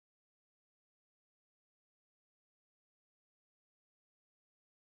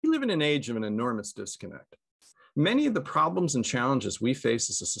live in an age of an enormous disconnect. Many of the problems and challenges we face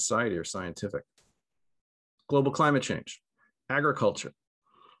as a society are scientific. Global climate change, agriculture,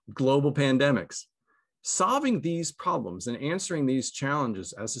 global pandemics. Solving these problems and answering these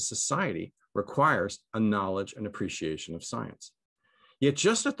challenges as a society requires a knowledge and appreciation of science. Yet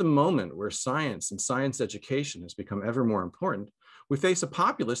just at the moment where science and science education has become ever more important, we face a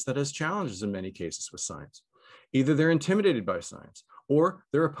populace that has challenges in many cases with science. Either they're intimidated by science or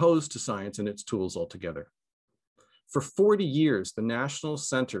they're opposed to science and its tools altogether. For 40 years, the National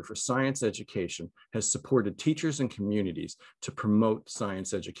Center for Science Education has supported teachers and communities to promote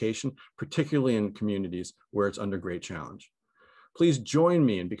science education, particularly in communities where it's under great challenge. Please join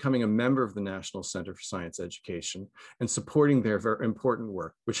me in becoming a member of the National Center for Science Education and supporting their very important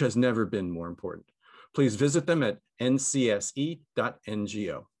work, which has never been more important. Please visit them at ncse.ngo.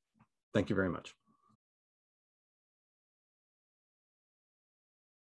 Thank you very much.